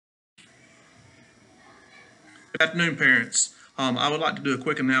Afternoon, parents. I would like to do a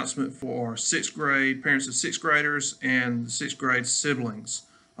quick announcement for our sixth grade parents of sixth graders and sixth grade siblings.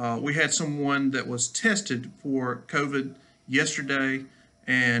 We had someone that was tested for COVID yesterday,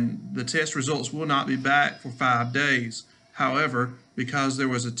 and the test results will not be back for 5 days. However, because there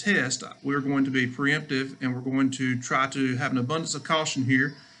was a test, we're going to be preemptive and we're going to try to have an abundance of caution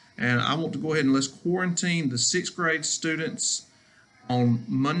here. And I want to go ahead and let's quarantine the sixth grade students on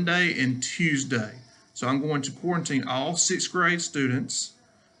Monday and Tuesday. So I'm going to quarantine all sixth grade students,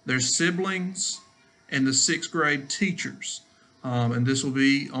 their siblings, and the sixth grade teachers. And this will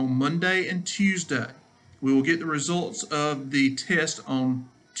be on Monday and Tuesday. We will get the results of the test on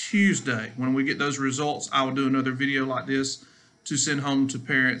Tuesday. When we get those results, I will do another video like this to send home to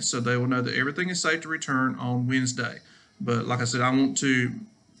parents so they will know that everything is safe to return on Wednesday. But like I said, I want to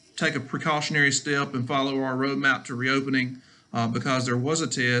take a precautionary step and follow our roadmap to reopening because there was a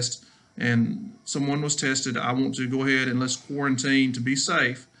test and someone was tested. I want to go ahead and let's quarantine to be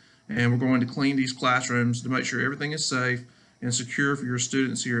safe, and we're going to clean these classrooms to make sure everything is safe and secure for your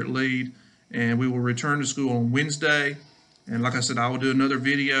students here at Lead. And we will return to school on Wednesday, and like I said, I will do another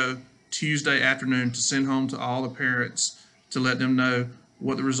video Tuesday afternoon to send home to all the parents to let them know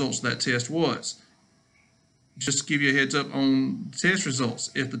what the results of that test was. Just to give you a heads up on test results,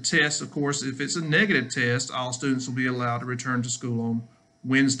 if the test, of course, if it's a negative test, all students will be allowed to return to school on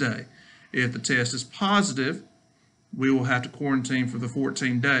Wednesday. If the test is positive, we will have to quarantine for the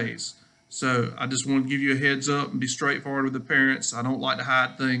 14 days. So I just want to give you a heads up and be straightforward with the parents. I don't like to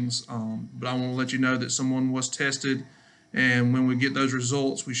hide things, but I want to let you know that someone was tested, and when we get those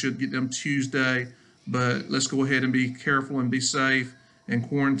results, we should get them Tuesday. But let's go ahead and be careful and be safe and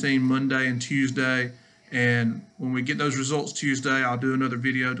quarantine Monday and Tuesday. And when we get those results Tuesday, I'll do another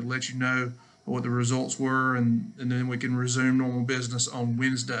video to let you know what the results were, and then we can resume normal business on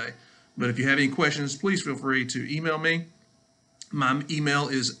Wednesday. But if you have any questions, please feel free to email me. My email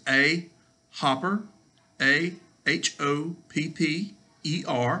is ahopper, AHOPPER,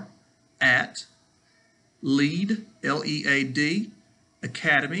 at lead, LEAD,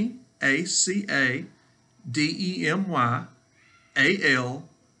 academy,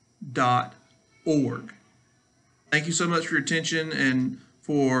 ACADEMYAL.org. Thank you so much for your attention and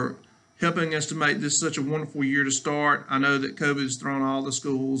for helping us to make this such a wonderful year to start. I know that COVID has thrown all the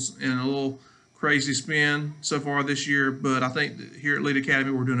schools in a little crazy spin so far this year, but I think that here at Lead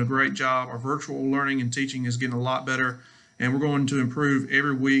Academy we're doing a great job. Our virtual learning and teaching is getting a lot better, and we're going to improve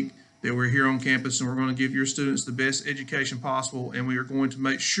every week that we're here on campus, and we're going to give your students the best education possible, and we are going to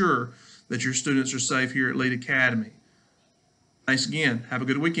make sure that your students are safe here at Lead Academy. Thanks again. Have a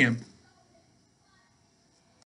good weekend.